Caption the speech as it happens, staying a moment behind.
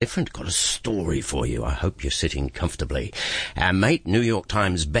Different. Got a story for you. I hope you're sitting comfortably. Our mate, New York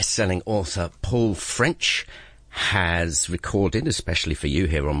Times best-selling author Paul French has recorded, especially for you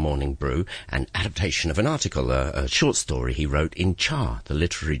here on Morning Brew, an adaptation of an article, a short story he wrote in Char, the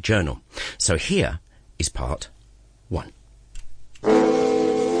literary journal. So here is part 1.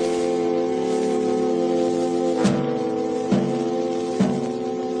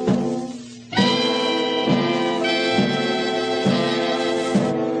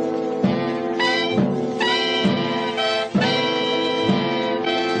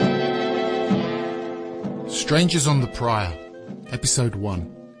 Strangers on the Praia, Episode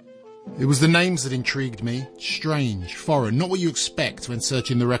 1. It was the names that intrigued me. Strange, foreign, not what you expect when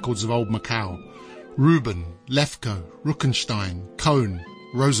searching the records of old Macau. Reuben, Lefko, Ruckenstein, Cohn,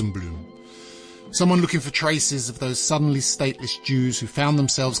 Rosenblum. Someone looking for traces of those suddenly stateless Jews who found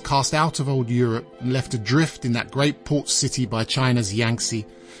themselves cast out of old Europe and left adrift in that great port city by China's Yangtze,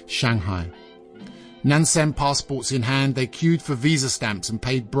 Shanghai. Nansen passports in hand, they queued for visa stamps and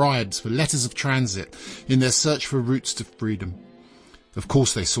paid bribes for letters of transit in their search for routes to freedom. Of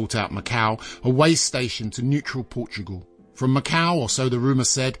course they sought out Macau, a way station to neutral Portugal. From Macau, or so the rumour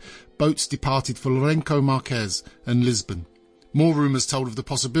said, boats departed for Lourenço Marques and Lisbon. More rumours told of the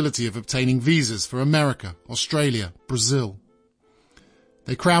possibility of obtaining visas for America, Australia, Brazil.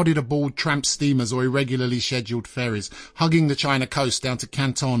 They crowded aboard tramp steamers or irregularly scheduled ferries, hugging the China coast down to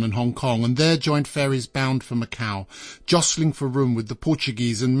Canton and Hong Kong, and there joined ferries bound for Macau, jostling for room with the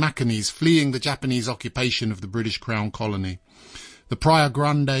Portuguese and Macanese fleeing the Japanese occupation of the British Crown colony. The Praia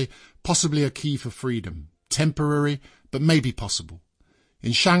Grande, possibly a key for freedom. Temporary, but maybe possible.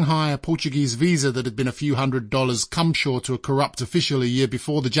 In Shanghai, a Portuguese visa that had been a few $100s come short to a corrupt official a year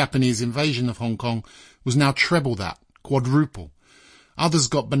before the Japanese invasion of Hong Kong was now treble that, quadruple. Others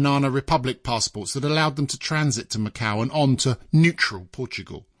got Banana Republic passports that allowed them to transit to Macau and on to neutral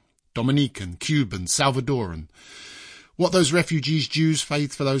Portugal. Dominican, Cuban, Salvadoran. What those refugees Jews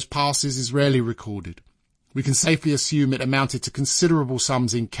paid for those passes is rarely recorded. We can safely assume it amounted to considerable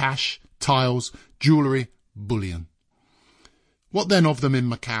sums in cash, tiles, jewellery, bullion. What then of them in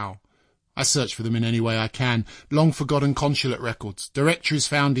Macau? I search for them in any way I can. Long-forgotten consulate records, directories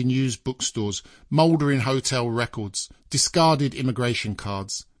found in used bookstores, moulder in hotel records, discarded immigration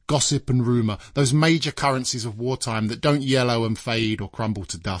cards, gossip and rumour, those major currencies of wartime that don't yellow and fade or crumble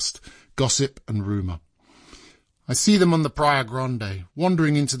to dust. Gossip and rumour. I see them on the Praia Grande,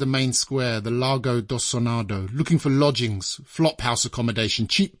 wandering into the main square, the Largo do Sonado, looking for lodgings, flophouse accommodation,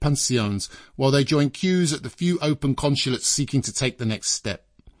 cheap pensions, while they join queues at the few open consulates seeking to take the next step.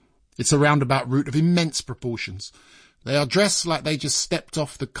 It's a roundabout route of immense proportions. They are dressed like they just stepped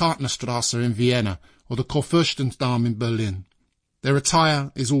off the Kartnerstrasse in Vienna or the Kurfürstendamm in Berlin. Their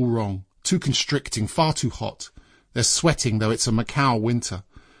attire is all wrong, too constricting, far too hot. They're sweating, though it's a Macau winter.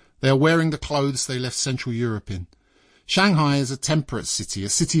 They are wearing the clothes they left Central Europe in. Shanghai is a temperate city, a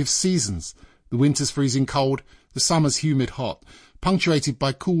city of seasons. The winter's freezing cold, the summer's humid hot, punctuated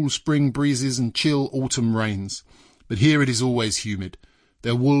by cool spring breezes and chill autumn rains. But here it is always humid.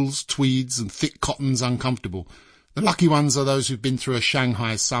 Their wools, tweeds and thick cottons uncomfortable. The lucky ones are those who've been through a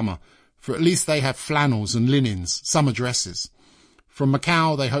Shanghai summer, for at least they have flannels and linens, summer dresses. From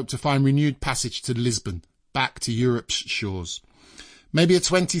Macau they hope to find renewed passage to Lisbon, back to Europe's shores. Maybe a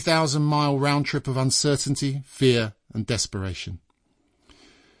 20,000-mile round trip of uncertainty, fear and desperation.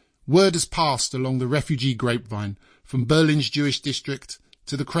 Word has passed along the refugee grapevine, from Berlin's Jewish district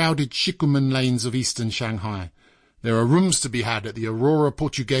to the crowded Shikumen lanes of eastern Shanghai. There are rooms to be had at the Aurora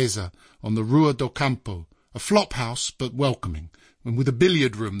Portuguesa on the Rua do Campo, a flop house but welcoming, and with a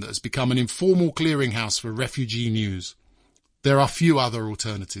billiard room that has become an informal clearinghouse for refugee news. There are few other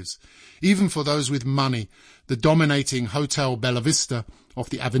alternatives. Even for those with money, the dominating Hotel Bella Vista off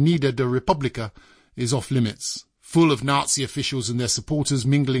the Avenida de República is off limits, full of Nazi officials and their supporters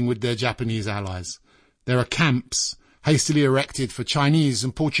mingling with their Japanese allies. There are camps, hastily erected for Chinese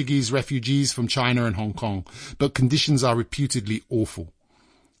and Portuguese refugees from China and Hong Kong, but conditions are reputedly awful.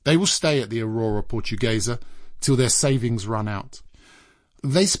 They will stay at the Aurora Portuguesa till their savings run out.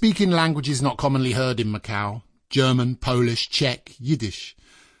 They speak in languages not commonly heard in Macau: German, Polish, Czech, Yiddish.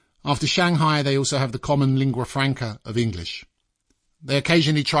 After Shanghai, they also have the common lingua franca of English. They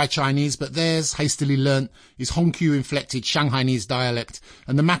occasionally try Chinese, but theirs, hastily learnt, is Hongqiu-inflected Shanghainese dialect,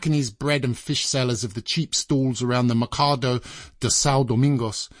 and the Macanese bread and fish sellers of the cheap stalls around the Mercado de São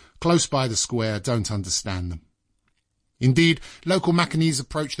Domingos, close by the square, don't understand them. Indeed, local Macanese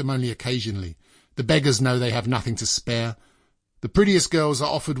approach them only occasionally. The beggars know they have nothing to spare. The prettiest girls are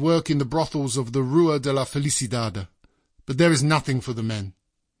offered work in the brothels of the Rua de la Felicidade. But there is nothing for the men.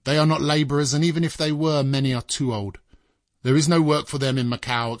 They are not labourers, and even if they were, many are too old. There is no work for them in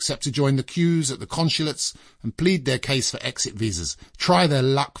Macau except to join the queues at the consulates and plead their case for exit visas, try their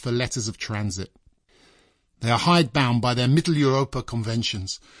luck for letters of transit. They are hidebound by their Middle Europa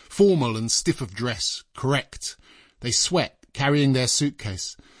conventions, formal and stiff of dress, correct. They sweat, carrying their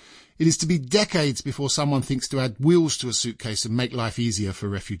suitcase. It is to be decades before someone thinks to add wheels to a suitcase and make life easier for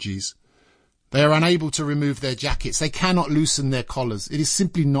refugees. They are unable to remove their jackets. They cannot loosen their collars. It is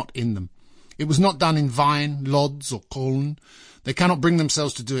simply not in them. It was not done in Vine, Lodz or Cologne. They cannot bring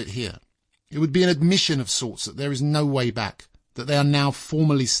themselves to do it here. It would be an admission of sorts that there is no way back, that they are now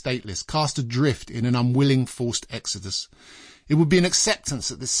formally stateless, cast adrift in an unwilling forced exodus. It would be an acceptance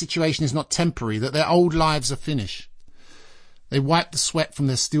that this situation is not temporary, that their old lives are finished. They wipe the sweat from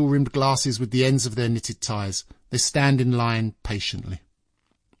their steel-rimmed glasses with the ends of their knitted ties. They stand in line patiently.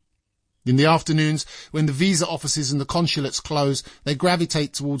 In the afternoons, when the visa offices and the consulates close, they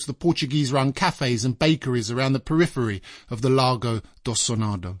gravitate towards the Portuguese-run cafes and bakeries around the periphery of the Largo do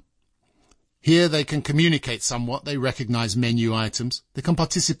Sonado. Here they can communicate somewhat, they recognise menu items, they can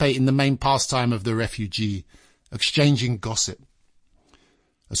participate in the main pastime of the refugee, exchanging gossip.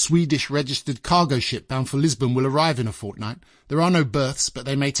 A Swedish-registered cargo ship bound for Lisbon will arrive in a fortnight. There are no berths, but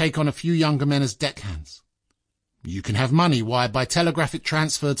they may take on a few younger men as deckhands. You can have money wired by telegraphic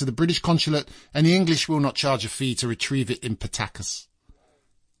transfer to the British consulate, and the English will not charge a fee to retrieve it in Patacas.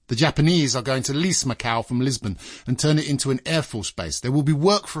 The Japanese are going to lease Macau from Lisbon and turn it into an Air Force base. There will be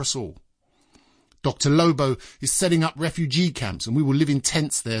work for us all. Dr. Lobo is setting up refugee camps, and we will live in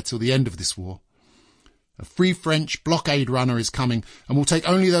tents there till the end of this war. A free French blockade runner is coming and will take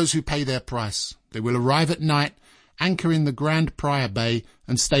only those who pay their price. They will arrive at night, anchor in the Grand Praia Bay,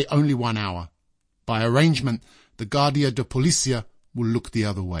 and stay only 1 hour. By arrangement, the Guardia de Policia will look the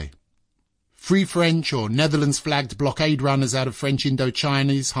other way. Free French or Netherlands-flagged blockade runners out of French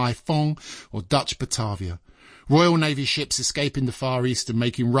Indochinese Haiphong or Dutch Batavia. Royal Navy ships escaping the Far East and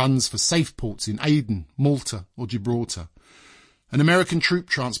making runs for safe ports in Aden, Malta or Gibraltar. An American troop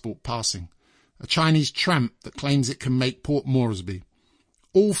transport passing. A Chinese tramp that claims it can make Port Moresby.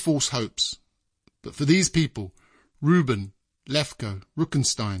 All false hopes. But for these people, Reuben, Lefko,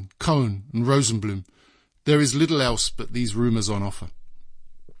 Ruckenstein, Cohn and Rosenblum, there is little else but these rumours on offer.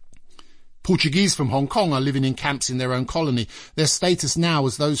 Portuguese from Hong Kong are living in camps in their own colony. Their status now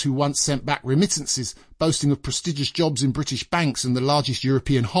as those who once sent back remittances, boasting of prestigious jobs in British banks and the largest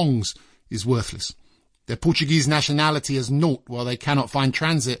European hongs, is worthless. Their Portuguese nationality is naught while they cannot find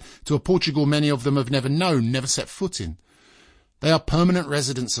transit to a Portugal many of them have never known, never set foot in. They are permanent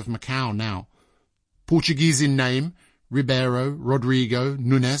residents of Macau now. Portuguese in name, Ribeiro, Rodrigo,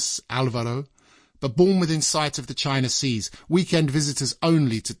 Nunes, Alvaro, but born within sight of the China Seas, weekend visitors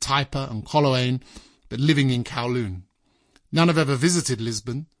only to Taipa and Coloane, but living in Kowloon. None have ever visited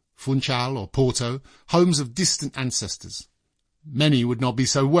Lisbon, Funchal or Porto, homes of distant ancestors. Many would not be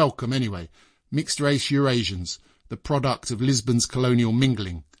so welcome anyway, mixed-race Eurasians, the product of Lisbon's colonial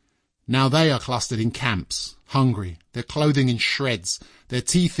mingling. Now they are clustered in camps, hungry, their clothing in shreds, their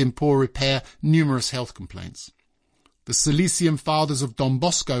teeth in poor repair, numerous health complaints. The Silesian fathers of Don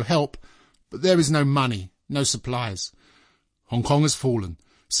Bosco help, but there is no money, no supplies. Hong Kong has fallen.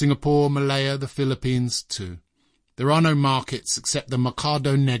 Singapore, Malaya, the Philippines too. There are no markets except the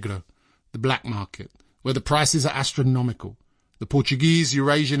Mercado Negro, the black market, where the prices are astronomical. The Portuguese,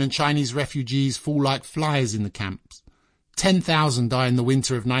 Eurasian and Chinese refugees fall like flies in the camps. 10,000 die in the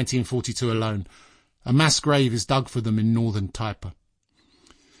winter of 1942 alone. A mass grave is dug for them in northern Taipa.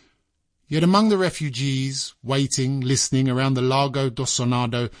 Yet among the refugees, waiting, listening around the Largo do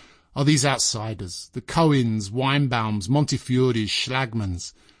Sonado, are these outsiders, the Cohens, Weinbaums, Montefiores,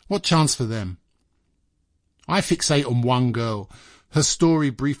 Schlagmans. What chance for them? I fixate on one girl, her story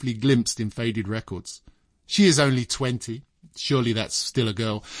briefly glimpsed in faded records. She is only 20. Surely that's still a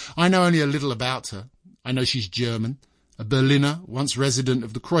girl. I know only a little about her. I know she's German, a Berliner, once resident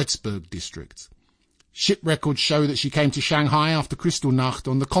of the Kreuzberg district. Ship records show that she came to Shanghai after Kristallnacht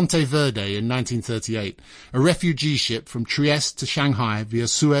on the Conte Verde in 1938, a refugee ship from Trieste to Shanghai via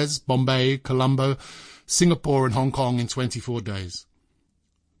Suez, Bombay, Colombo, Singapore and Hong Kong in 24 days.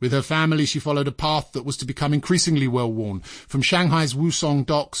 With her family, she followed a path that was to become increasingly well-worn, from Shanghai's Wusong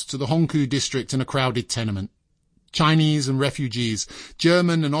docks to the Hongkou district and a crowded tenement. Chinese and refugees,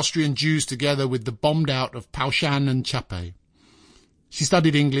 German and Austrian Jews together with the bombed-out of Paoshan and Chapei. She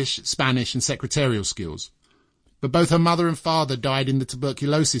studied English, Spanish and secretarial skills. But both her mother and father died in the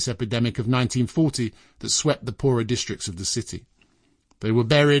tuberculosis epidemic of 1940 that swept the poorer districts of the city. They were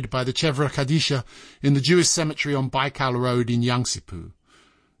buried by the Chevra Kadisha in the Jewish cemetery on Baikal Road in Yangtze.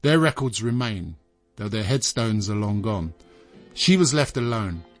 Their records remain, though their headstones are long gone. She was left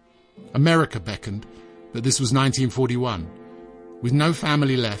alone. America beckoned, But this was 1941. With no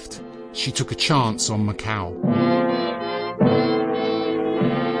family left, she took a chance on Macau.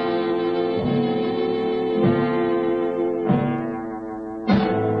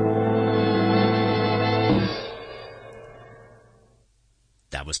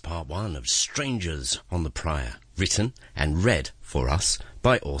 That was part one of Strangers on the Praia, written and read for us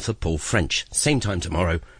by author Paul French. Same time tomorrow,